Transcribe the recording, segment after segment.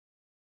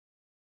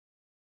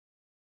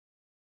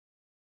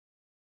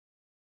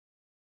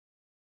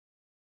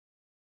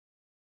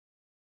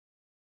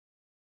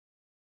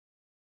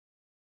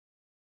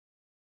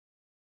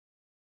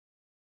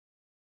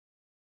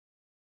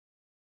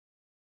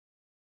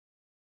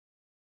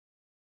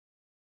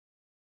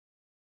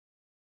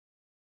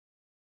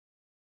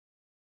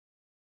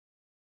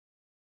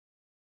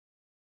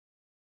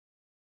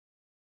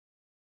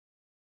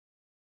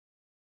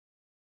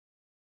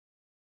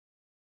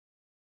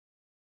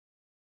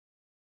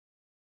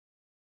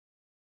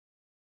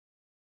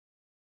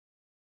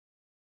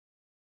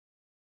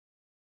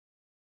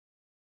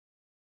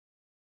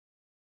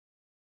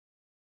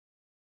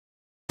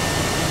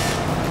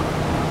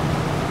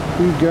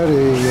We've got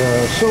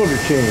a cylinder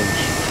change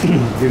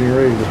getting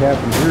ready to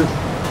happen here.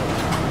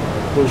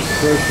 Close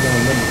compression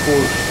on number 4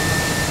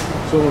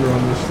 cylinder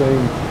on this thing.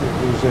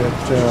 It was at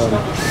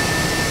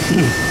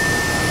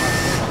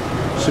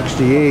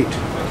 68.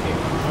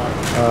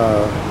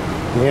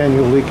 The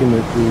annual leaking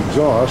at the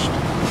exhaust,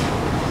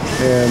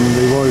 and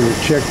they wanted it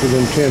checked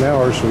within 10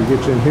 hours. So he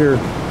gets in here,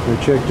 they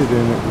checked it,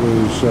 and it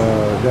was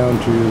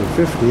down to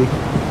 50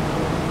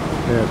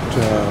 at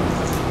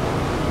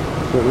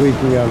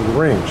leaking out of the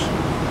rings.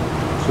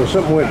 So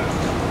something went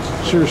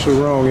seriously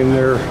wrong in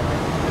there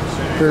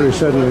fairly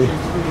suddenly.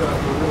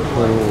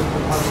 So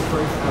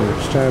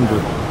it's time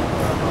to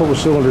pull the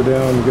cylinder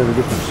down. We've got a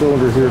different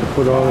cylinder here to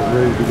put on it,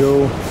 ready to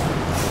go.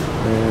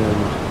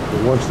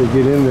 And once they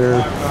get in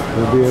there,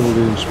 they'll be able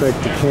to inspect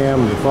the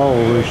cam and the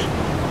followers,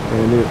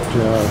 and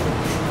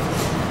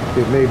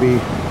it may be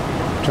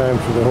time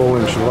for the whole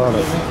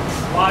enchilada.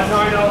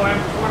 590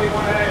 M21A, I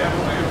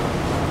believe.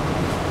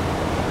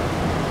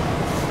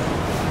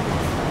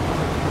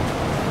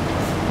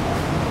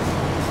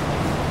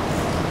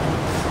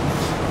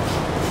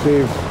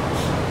 Dave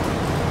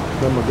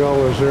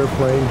Namagala's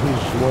airplane,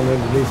 he's the one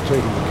underneath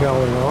taking the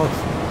cowling off.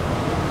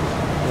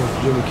 That's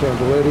Jimmy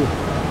Candeletti.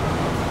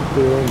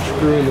 They're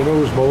unscrewing the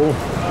nose bowl,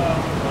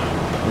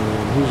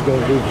 and he's going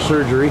to do the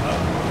surgery.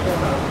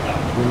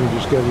 Then he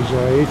just got his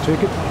IA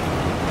ticket,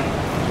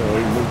 so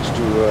he needs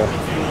to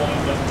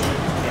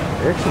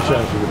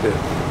exercise it a bit.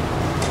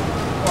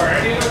 Are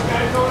any of those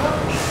guys going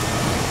up?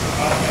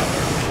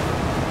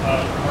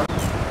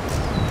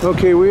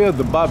 Okay, we have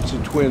the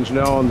Bobson twins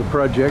now on the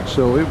project,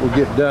 so it will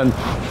get done.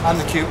 I'm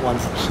the cute one.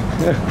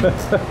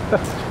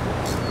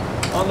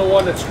 I'm the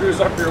one that screws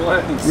up your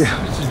lens. Yeah,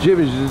 so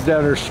Jimmy's just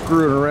down there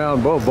screwing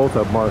around. Both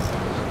of them are.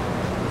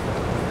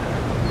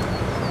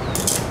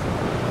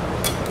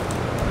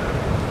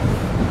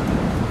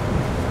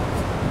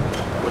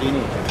 What do you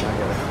need, Jimmy? I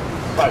got it.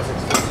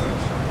 5/16.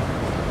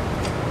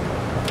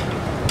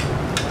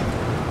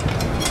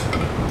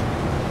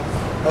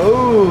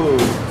 Oh,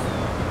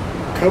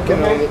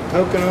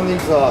 poking on the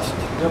exhaust.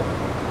 Yep.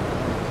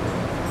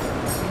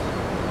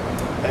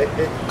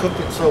 It cooked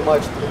it so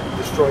much that it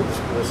destroyed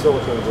the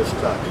silicone just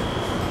stuck.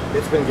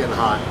 It's been getting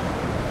hot.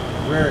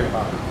 Very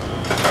hot.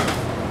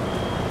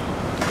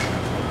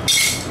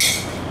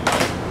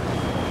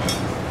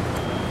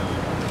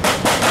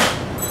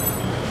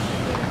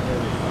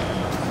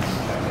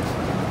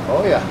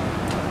 Oh yeah.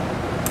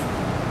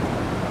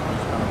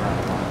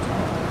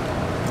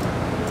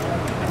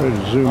 Try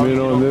to zoom in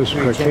on this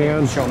if I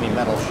can. Show me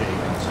metal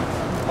shavings.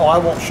 Oh, I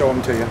won't show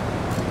them to you.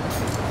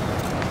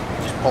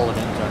 Just pull it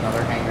into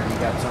another hanger you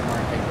got somewhere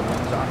and take the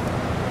wings off.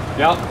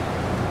 Yep.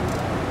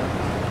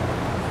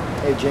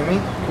 Hey Jimmy,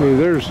 Okay,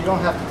 you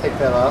don't have to take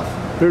that off.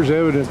 there's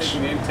evidence.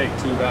 Taking the intake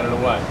tube out of the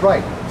way.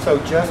 Right. So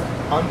just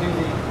undo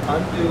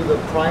the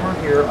primer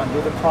here,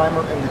 undo the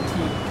primer and the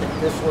teeth. Take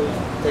this loose,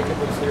 take it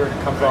loose here, and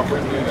it comes off I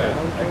with can do that.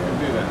 I can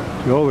do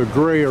that. All the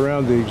gray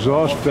around the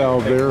exhaust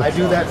valve there. I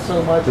do that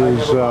so much, I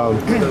never bother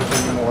with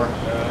those anymore.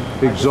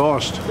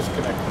 Exhaust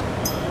Disconnect.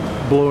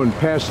 blowing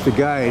past the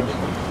guide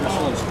This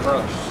one's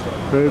crushed.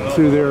 right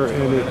through there,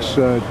 and it's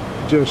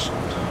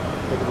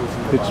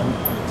it's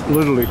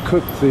literally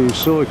cooked the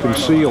silicon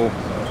seal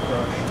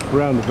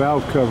around the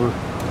valve cover,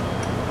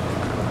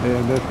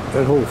 and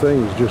that whole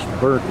thing is just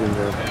burnt in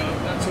there.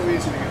 Yeah, not so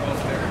easy to get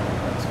off there.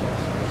 That's cool.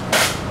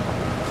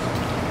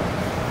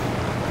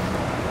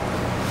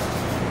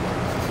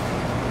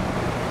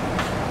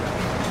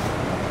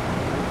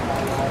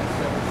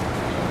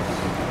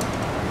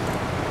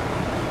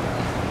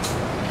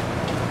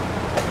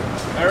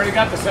 I already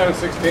got the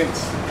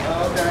 7/16.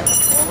 Oh, okay.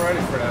 I'm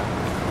ready for that.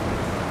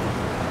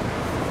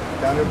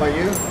 Down there by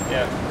you?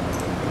 Yeah.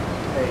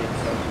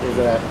 Where's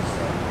that?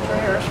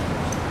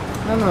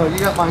 No, you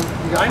got mine.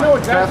 I know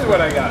exactly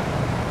what I got.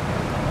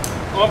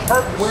 On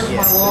purpose. Where's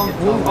my long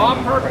blue?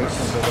 On purpose.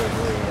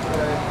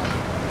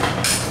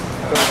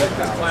 Take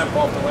this clamp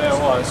off the way I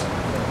was.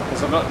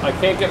 Because I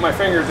can't get my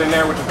fingers in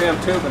there with the damn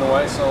tube in the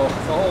way, so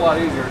it's a whole lot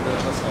easier to do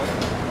it this way.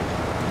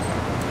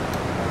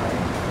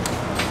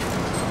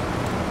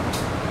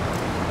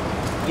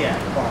 Yeah.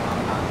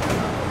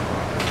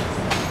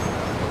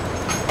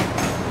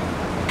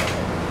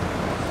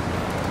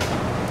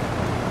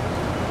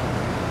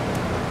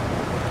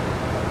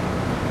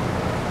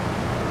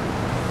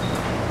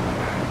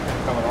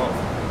 Coming off.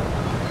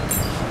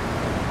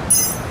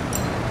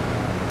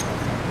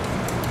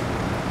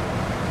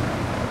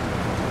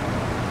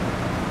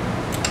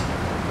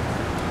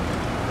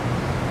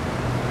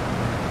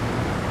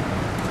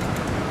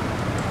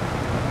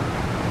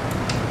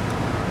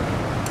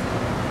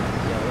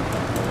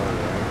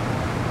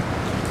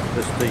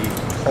 Just the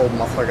whole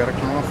muffler got to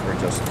come off, or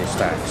just the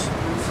stacks? I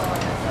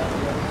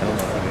don't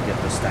know if I could get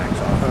the stacks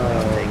off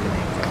without taking the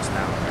exhaust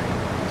out, right?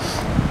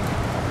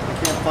 I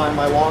can't find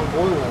my long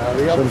blue one out of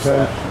the other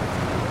set.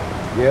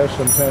 Sometimes yes,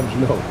 sometimes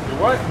no. You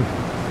what?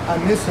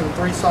 I'm missing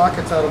 3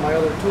 sockets out of my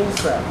other tool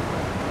set.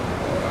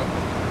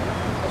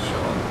 I'll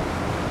show 'em.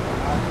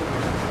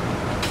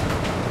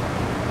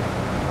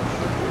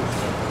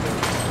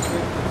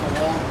 It's a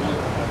long blue.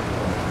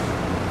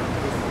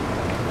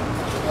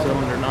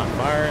 cylinder not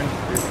firing.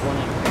 320.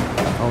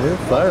 Oh,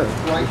 it's fire.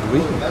 It's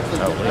weak.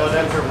 No,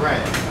 that's a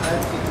red.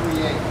 That's the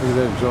 3.8. Look at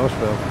that exhaust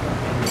valve.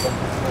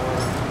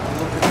 I'm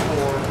looking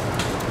for,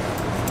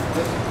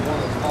 this is the one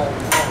that's called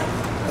wrong.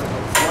 There's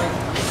a white,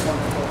 this one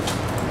that looks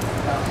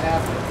about half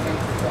of the pink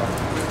is off.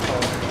 This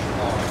color is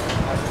wrong.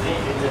 I see,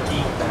 it's a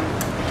deep one.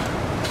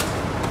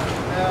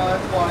 No,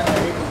 that's why I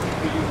hate when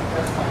people use,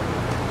 that's fine.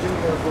 Jimmy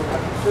goes look at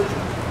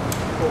precision.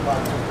 Go by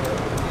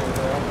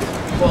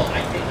well,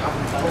 I think I'm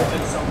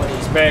hoping somebody.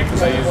 It's bad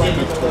because I usually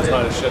do tools,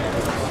 not a shit.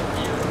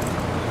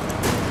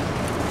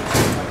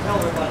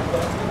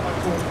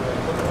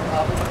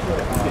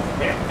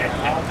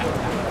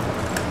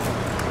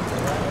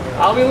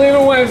 I'll be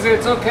leaving Wednesday.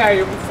 It's okay.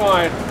 You'll be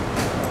fine.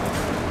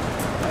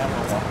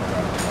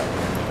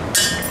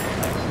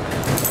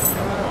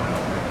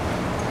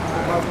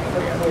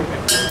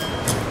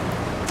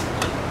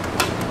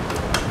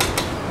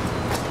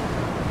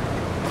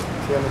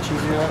 See how much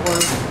easier that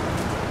was?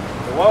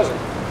 It wasn't.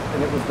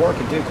 And it was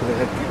working too because it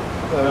had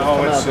No,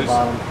 come out it's the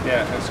bottom.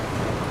 yeah, it's.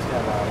 Yeah,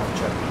 well, I want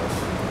to check this.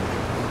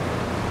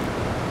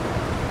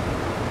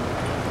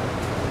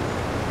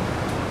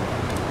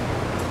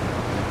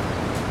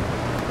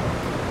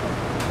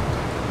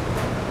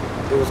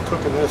 It was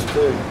cooking this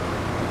too.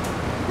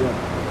 Yeah.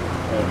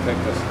 I think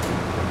this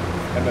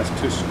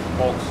MS2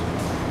 bolts.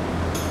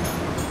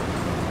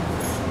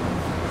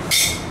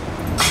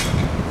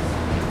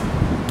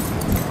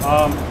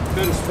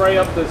 Couldn't spray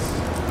up this.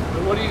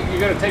 What are you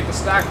gonna take the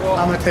stack off?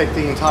 I'm going to take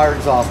the entire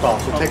exhaust off.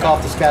 So take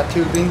off the scat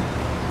tubing,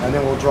 and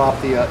then we'll drop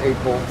the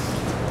 8 bolts.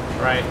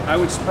 Right. I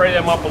would spray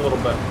them up a little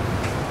bit.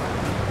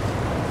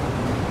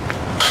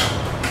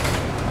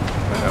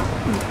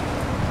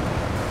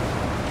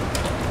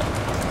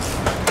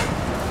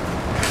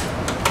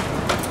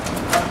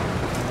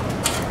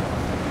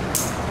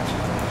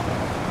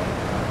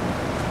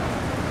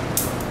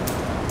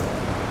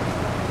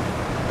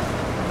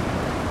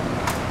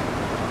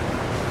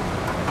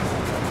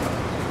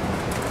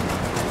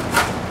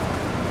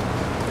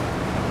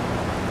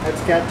 That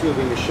scat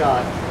tubing is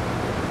shot,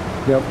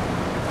 Yep.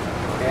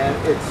 and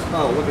it's,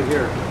 oh, look at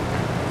here.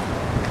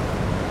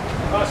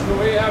 Oscar,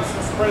 we have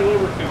some spray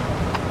lubricant.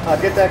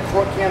 Get that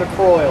can of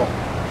Croil.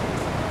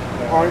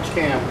 Orange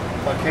can,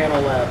 by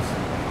Cano Labs.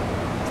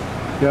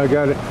 Yeah, I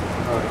got it.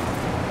 Alright.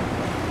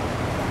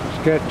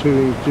 Scat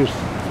tubing just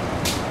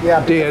Yeah,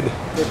 dead.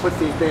 they put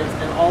these bands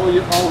and all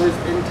his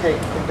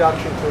intake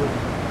induction tube.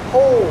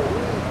 Holy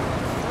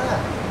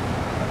crap!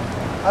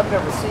 I've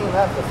never seen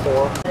that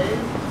before.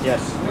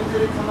 Yes. When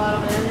did it come out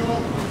of manual?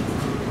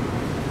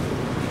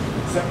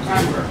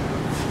 September.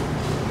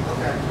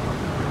 Okay.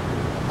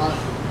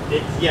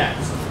 Yes.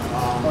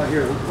 Oh,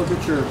 here, look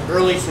at your.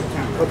 Early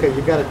September. Okay,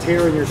 you've got a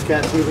tear in your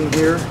scat tubing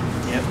here.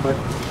 Yep. But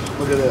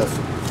look at this.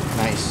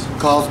 Nice.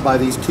 Caused by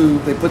these two,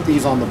 they put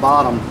these on the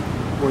bottom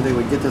where they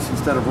would get this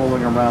instead of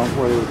rolling around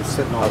where they were just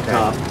sitting on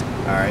top.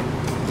 All right.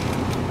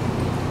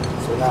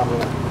 So now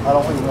I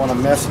don't even want to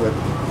mess with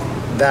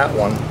that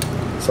one.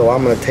 So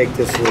I'm going to take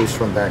this loose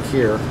from back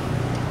here.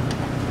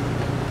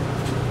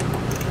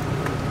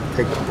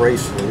 Take the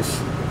brace loose.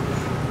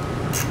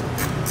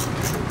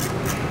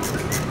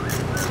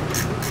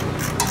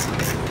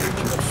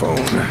 phone.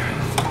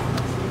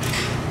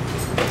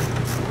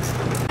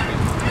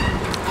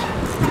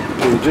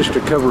 Okay, just to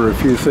cover a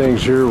few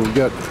things here, we've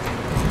got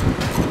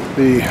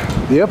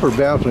the upper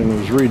baffling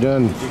was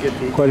redone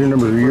quite a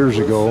number of years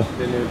ago.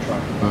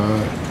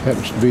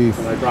 Happens to be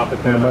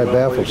one of my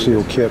baffle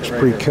seal kits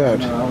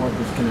pre-cut,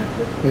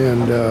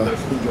 and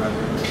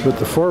but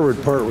the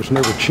forward part was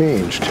never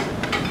changed.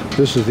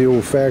 This is the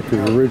old factory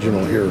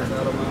original here,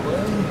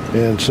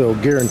 and so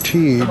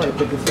guaranteed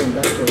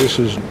this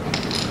is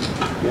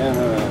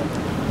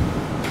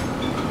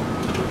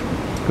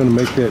going to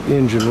make that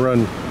engine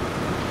run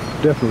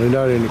definitely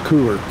not any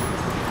cooler.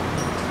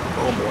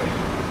 Oh boy.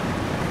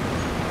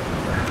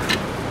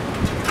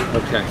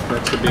 Okay,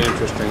 that should be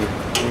interesting.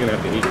 You're gonna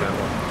have to heat that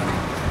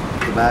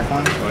one. The back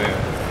one? Oh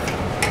yeah.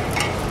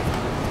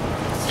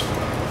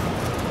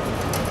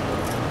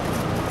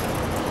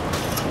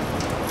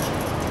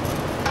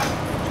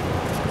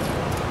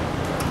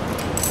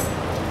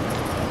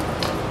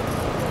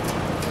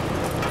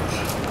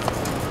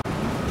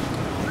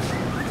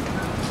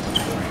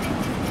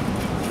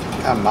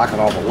 I'm knocking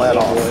all the lead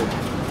off.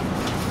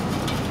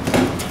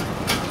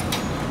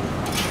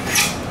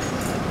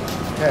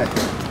 Okay.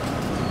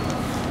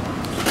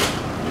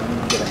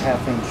 Get a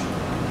 1/2 inch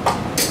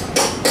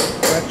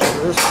stretch to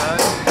this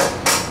side.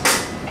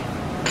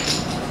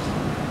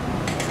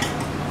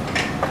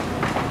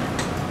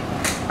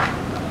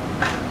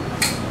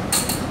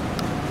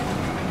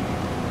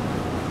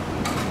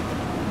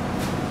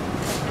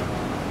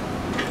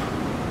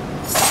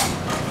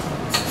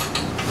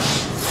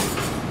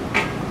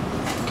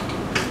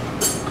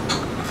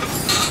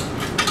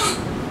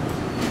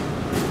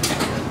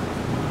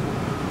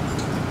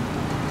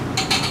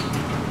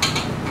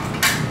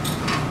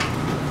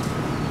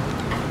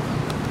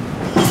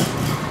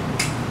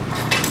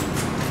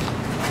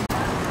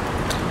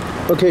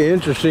 Okay,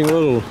 interesting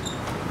little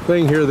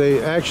thing here.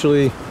 They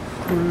actually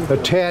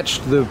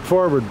attached the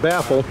forward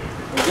baffle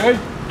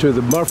to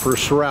the muffler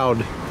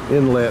shroud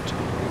inlet.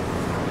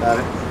 Got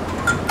it.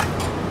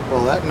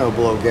 Well, that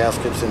no-blow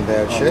gasket's in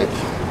bad shape.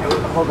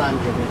 Hold on,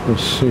 Jimmy.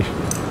 Let's see.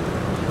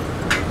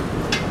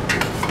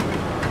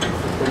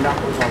 The nut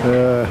was on the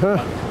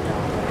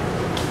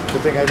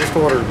Good thing I just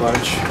ordered a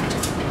bunch.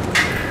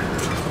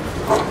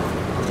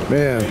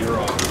 Man.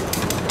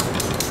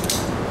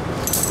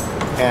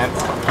 And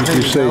Did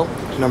you say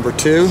number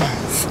 2,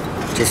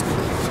 just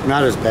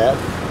not as bad.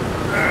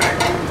 Alright,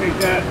 take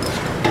that.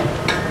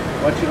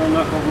 Watch you don't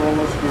knock over all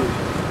those screws.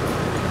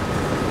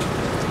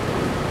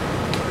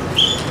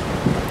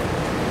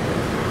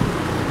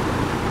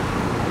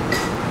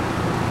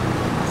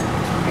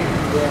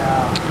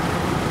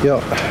 Yeah.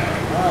 Yep.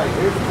 Alright,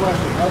 here's the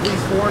question. Of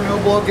these 4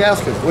 no-blow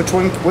gaskets,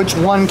 which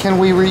one can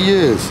we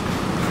reuse?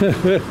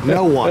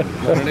 No one.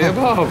 None of the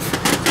above.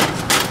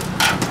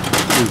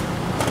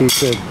 He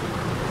said,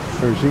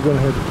 or is he going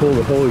to have to pull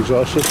the whole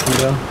exhaust system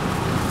down?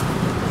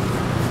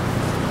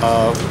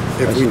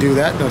 If we do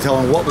that, no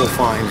telling what we'll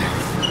find.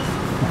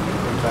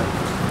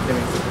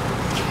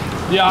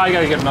 Yeah, I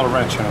gotta get another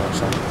wrench in it or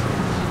something.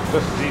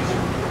 This is easy.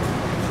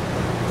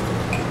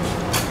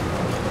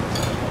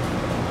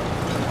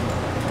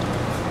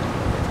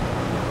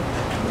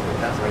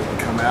 That way can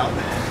come out.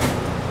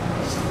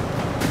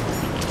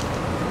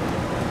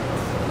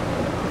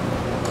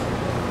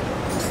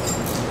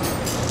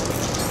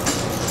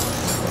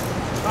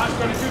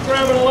 Did you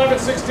grab an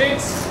 11/16?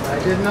 I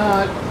did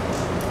not.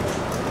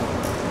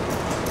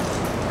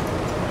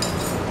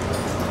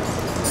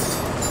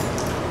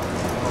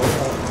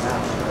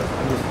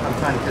 I'm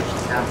trying to catch the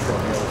capture on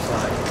the other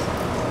side.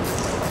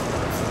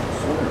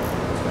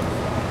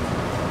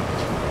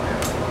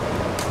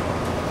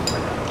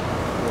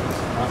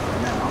 Not for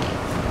now.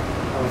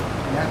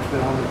 That's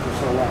been on it for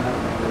so long, I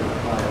haven't been able to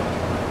fire.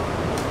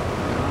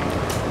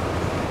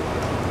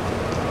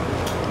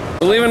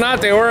 Believe it or not,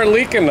 they weren't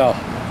leaking though.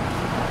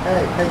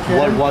 Hey, Ken.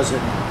 What was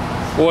it?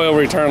 Oil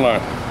return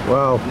line.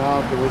 Wow.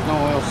 No, there was no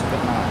oil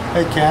spitting out.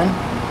 Hey, Ken,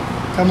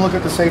 come look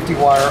at the safety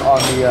wire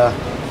on the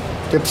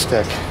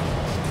dipstick.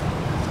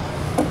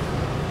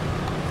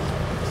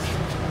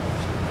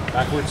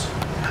 Backwards?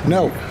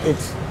 No,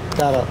 it's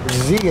got a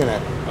Z in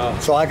it. Oh.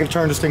 So I could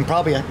turn this thing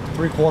probably at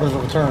 3/4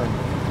 of a turn.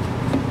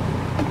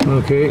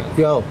 Okay,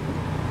 yo.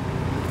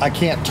 I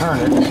can't turn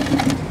it.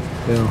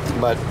 Yeah.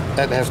 But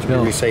that has to be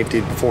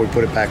re-safetied before we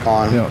put it back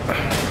on. Yeah.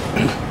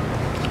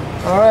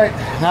 All right,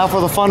 now for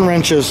the fun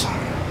wrenches.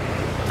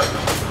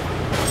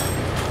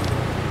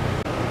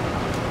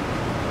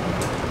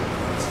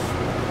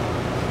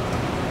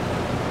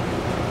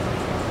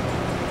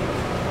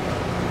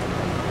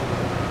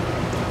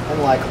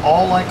 And like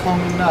all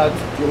Lycoming nuts,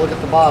 if you look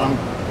at the bottom,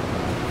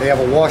 they have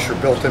a washer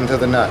built into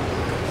the nut.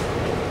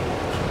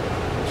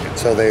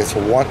 So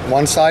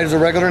one side is a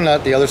regular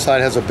nut, the other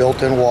side has a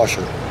built-in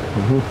washer.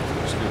 Mm-hmm.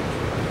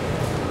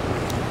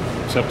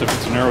 Except if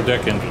it's a narrow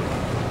deck engine.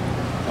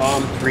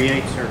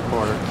 3/8 or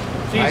 1/4.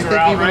 Keys are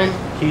out, right?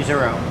 Keys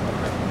are out.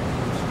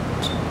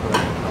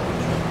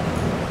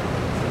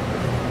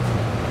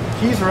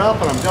 Keys are out,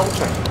 but I'm double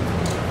checking.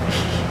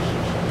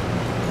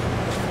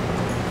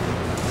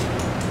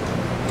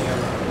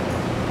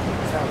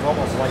 Sounds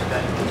almost like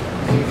that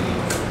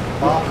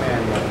bomb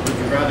manual. Would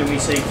you rather me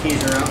say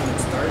keys are out when it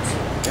starts?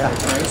 Yeah.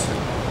 Nice.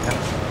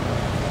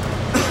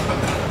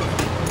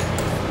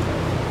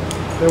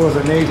 There was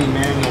a Navy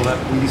manual that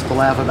we used to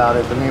laugh about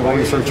at the Naval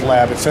Research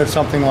Lab. It said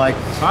something like,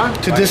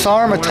 to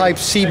disarm a Type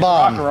C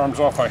bomb, Arms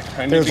off. I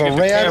need there's to a get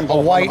the red, cam a bolt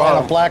on white, the and a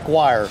bottom. black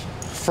wire.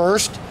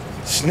 First,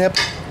 snip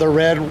the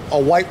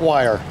white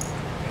wire.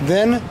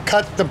 Then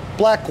cut the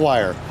black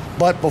wire.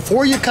 But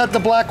before you cut the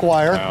black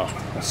wire,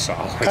 That's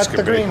solid. cut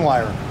the green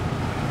wire.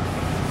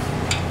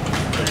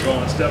 Are you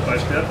going step by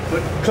step?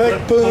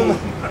 Click, boom.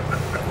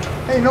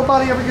 Hey,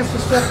 nobody ever gets to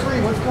step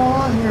 3. What's going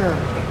on here?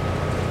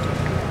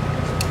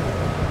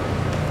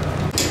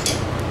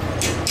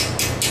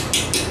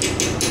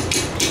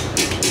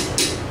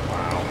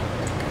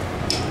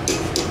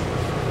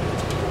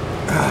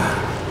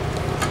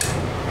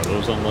 Are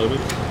those unloaded?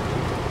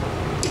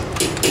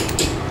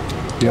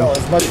 Yeah. Well,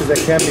 as much as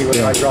it can be with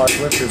hydraulic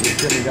lifters, if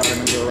Jimmy got them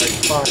into the right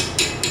spot.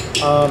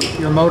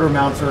 Your motor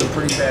mounts are in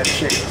pretty bad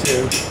shape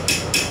too.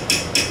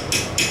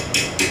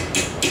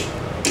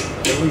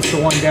 At least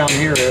the one down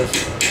here is.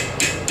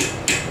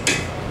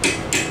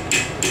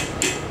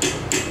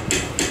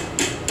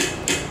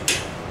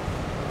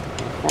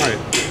 Right.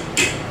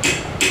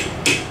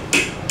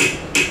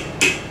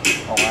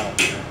 Oh, I don't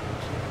care.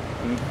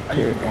 I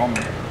need to go home.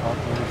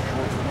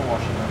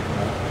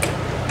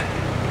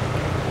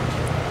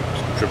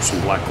 Drip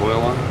some black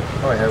oil on it.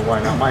 Oh yeah, why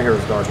not? My hair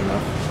is dark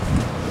enough.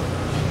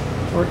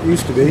 Or it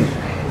used to be.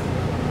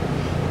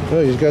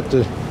 Well, he's got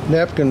the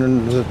napkin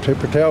and the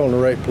paper towel in the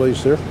right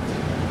place there.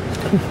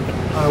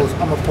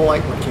 I'm a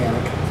polite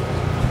mechanic.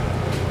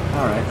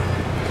 All right.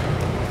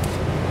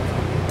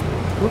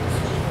 Whoops.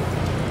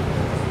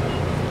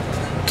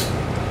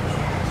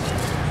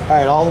 All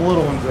right, all the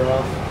little ones are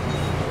off.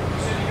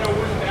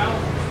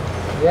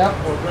 Yep.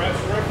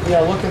 Yeah,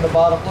 look in the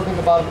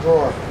bottom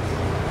drawer.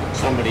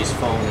 Somebody's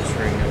phone is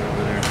ringing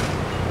over there.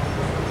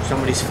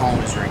 Somebody's phone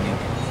is ringing.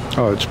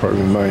 Oh, it's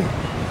probably mine.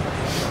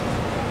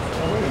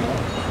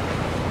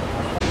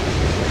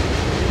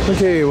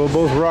 Okay, well,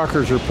 both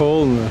rockers are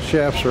pulled and the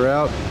shafts are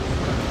out.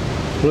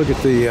 Look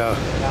at the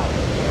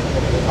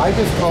I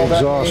just called that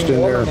exhaust main in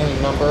water there.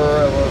 main number.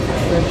 It was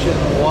extension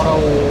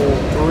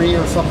 103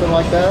 or something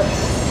like that.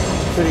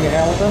 City of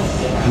Hamilton.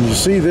 And you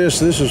see this?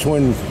 This is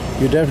when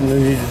you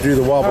definitely need to do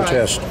the wobble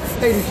test.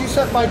 Hey, did you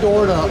set my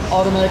door to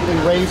automatically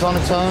raise on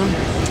its own?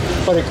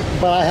 But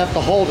I have to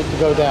hold it to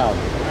go down.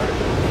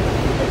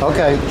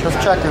 Okay,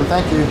 just checking.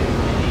 Thank you.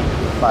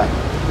 Bye.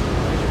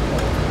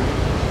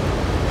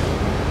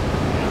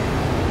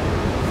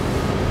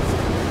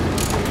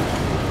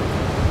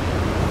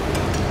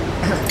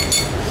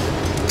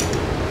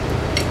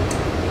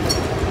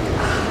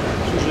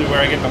 It's usually where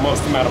I get the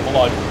most amount of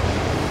blood.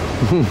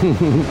 Let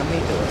me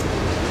do it.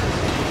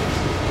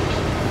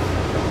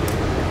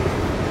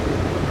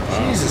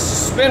 Jesus,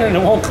 it's spinning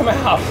and won't come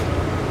out.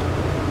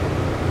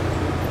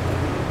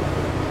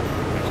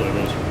 So it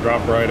goes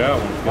drop right out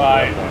when it's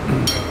Right. that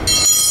point.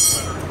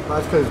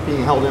 That's because it's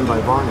being held in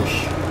by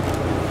varnish.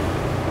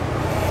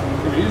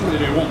 Usually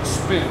they won't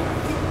spin.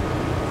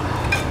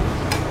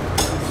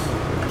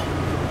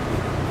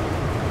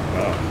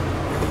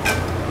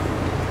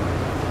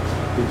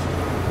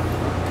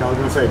 I was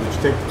going to say, did you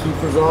take the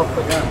keepers off?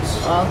 But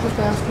Yes. I'm just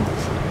asking.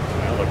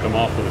 Well, they'll come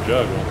off with a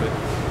jug, won't they?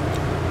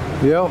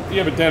 Yep.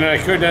 Yeah, but then I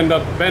could end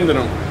up bending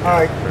them. All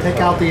right, take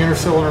out the inner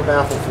cylinder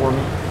baffle for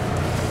me.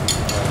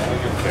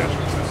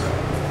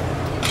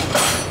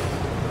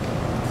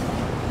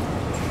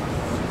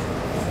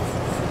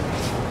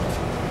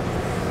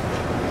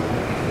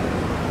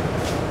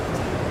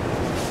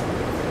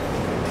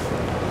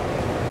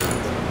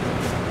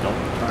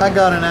 I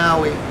got an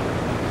owie.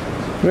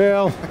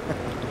 Well,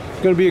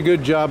 it's going to be a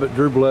good job at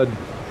Drew Blood.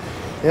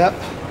 Yep.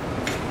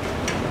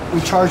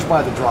 We charge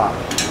by the drop.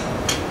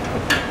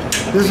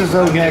 This is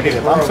O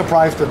negative. I'm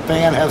surprised the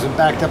van hasn't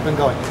backed up and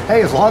going,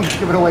 hey, as long as you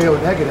give it away O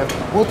negative,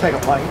 we'll take a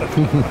pint.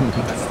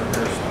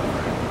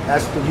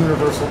 That's the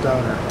universal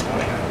donor.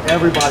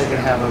 Everybody can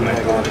have O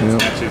negative.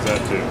 That sees that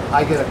too.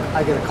 I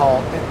get a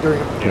call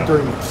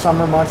during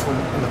summer months when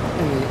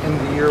in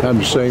the year when I'm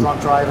the people are same.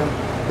 drunk driving.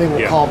 They will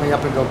Yeah. call me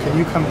up and go, can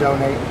you come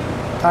donate?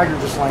 Tiger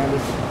just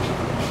landed.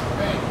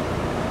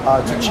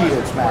 It's a cheetah,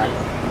 it's Matt.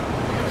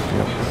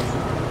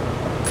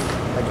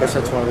 I guess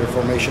that's one of their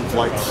formation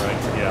flights. All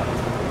right. Yeah.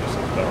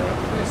 All right.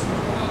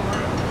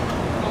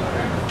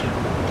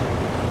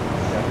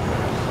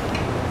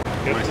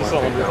 Get the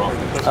cylinder off.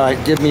 All right,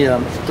 give me a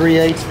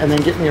 3/8 and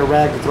then get me a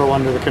rag to throw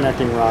under the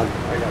connecting rod.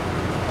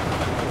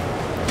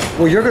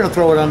 Well, you're going to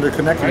throw it under the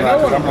connecting I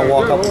rod know because what I'm going to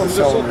walk up do. to the I'm just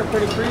cylinder. looking for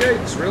the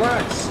 3/8.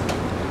 Relax.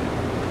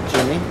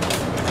 Jimmy,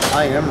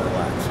 I am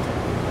relaxed.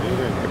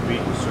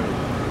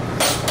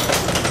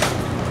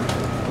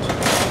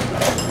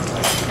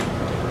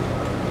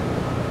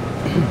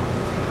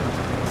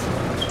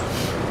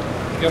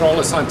 Get all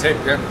this on tape,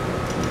 yeah?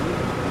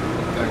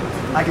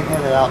 I can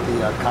hand it out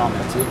the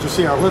comments. Did you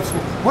see our lips?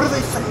 What are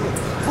they saying?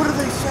 What are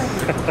they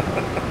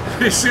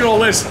saying? You see all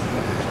this?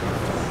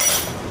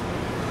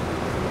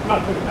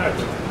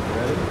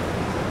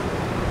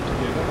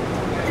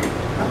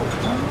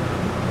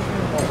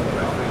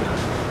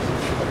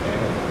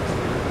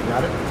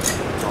 Got it?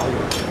 It's all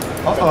yours.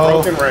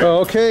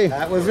 Uh-oh. Okay.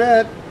 That was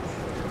it.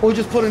 We'll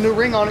just put a new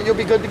ring on it. You'll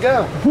be good to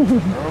go.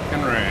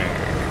 Broken ring.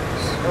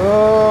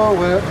 Oh,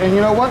 well. And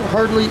you know what?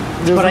 Hardly.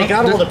 But I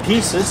got all the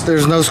pieces.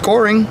 There's no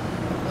scoring.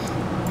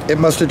 It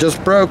must have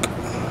just broke.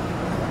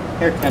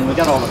 Here, Ken, we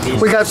got all the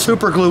pieces. We got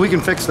super glue. We can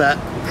fix that.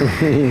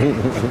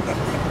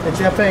 It's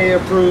FAA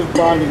approved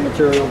bonding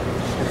material.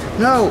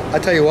 No, I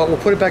tell you what. We'll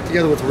put it back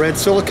together with red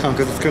silicone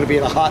because it's going to be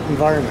in a hot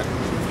environment.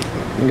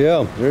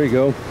 Yeah, there you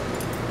go.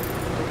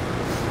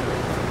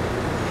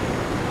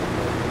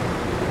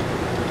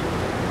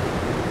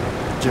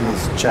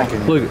 Jimmy's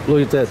checking. Look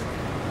at that.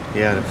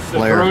 Yeah, the The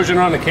flare. corrosion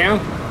on the can?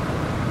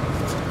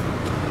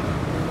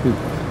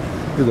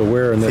 Look at the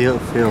wear in that.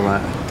 Feel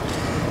that.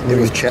 It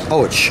was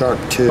oh, it's sharp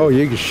too. Oh,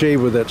 you can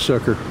shave with that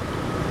sucker.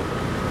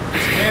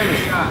 This can is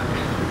shot.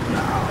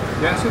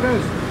 Yes, it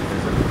is.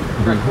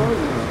 Got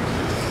corrosion on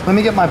it. Let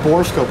me get my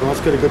bore scope and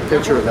let's get a good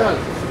picture of that.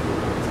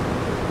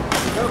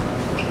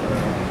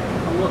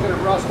 I'm looking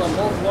at rust on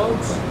both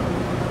lobes.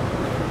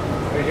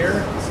 Right here.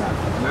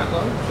 And that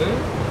lobe, see?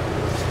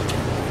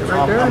 Right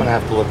I'm there. going to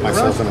have to look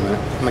myself in a minute.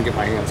 I'm going to get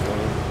my hands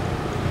going.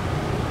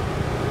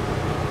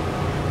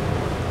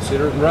 See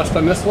the rust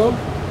on this lobe?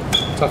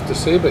 Tough to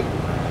see, but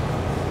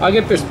I'll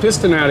get this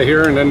piston out of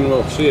here and then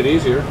we'll see it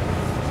easier.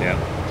 Yeah.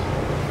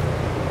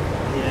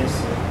 Yes.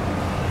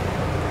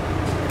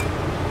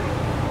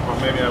 Or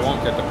maybe I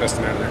won't get the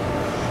piston out of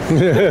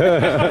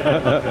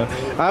there.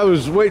 I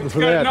was waiting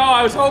for that. No,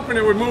 I was hoping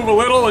it would move a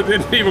little. It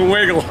didn't even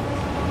wiggle.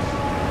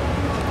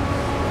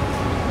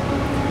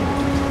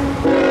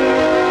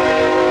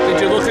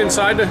 Did you look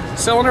inside the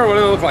cylinder? What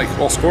did it look like?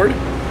 All scored?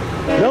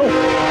 No.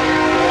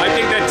 I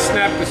think that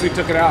snapped as we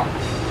took it out.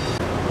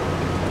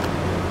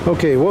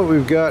 Okay, what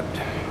we've got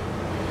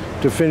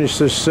to finish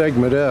this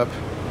segment up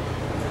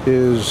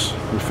is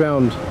we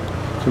found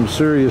some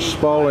serious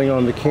spalling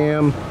on the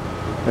cam,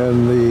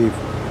 and the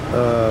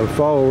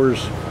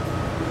followers,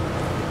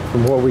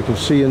 from what we can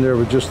see in there,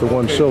 with just the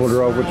one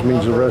cylinder off, which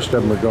means the rest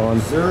of them are gone.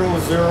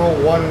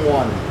 0011.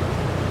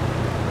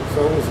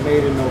 So it was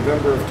made in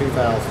November of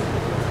 2000.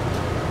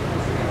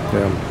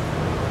 Yeah.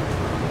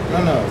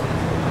 No.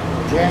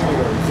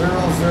 January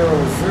 0001.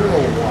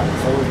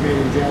 So it was made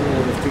in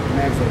January of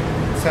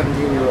 2000.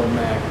 17-year-old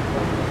mag.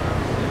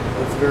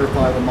 Let's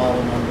verify the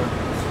model number.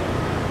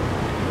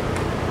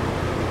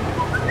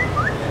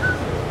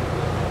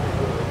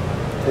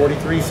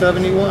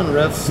 $43.71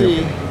 Ref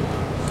C. Yep.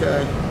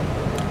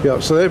 Okay. Yeah,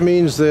 so that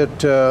means that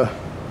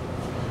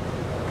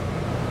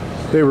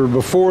they were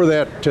before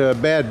that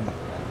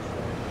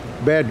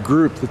bad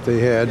group that they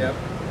had. Yep.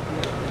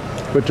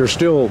 But they're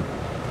still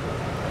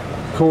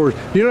cores.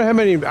 Do you know how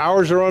many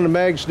hours are on the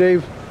mags,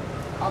 Dave?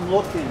 I'm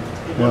looking.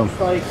 It Yeah. looks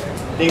like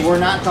they were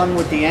not done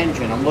with the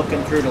engine. I'm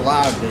looking through the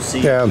log to see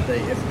Yeah. if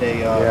they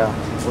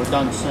were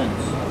done since.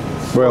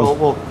 Well,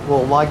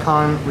 Will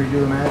Lycon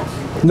redo the mags?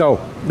 no,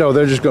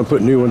 they're just going to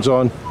put new ones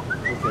on.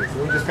 Okay,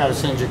 so we just got to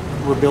send you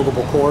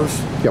rebuildable cores?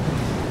 Yep.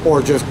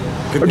 Or just...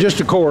 Or just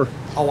a core.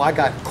 Oh, I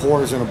got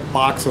cores in a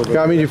box of it.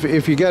 Yeah, I mean,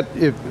 if you get,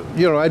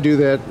 I do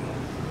that.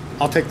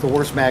 I'll take the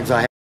worst mags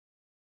I have.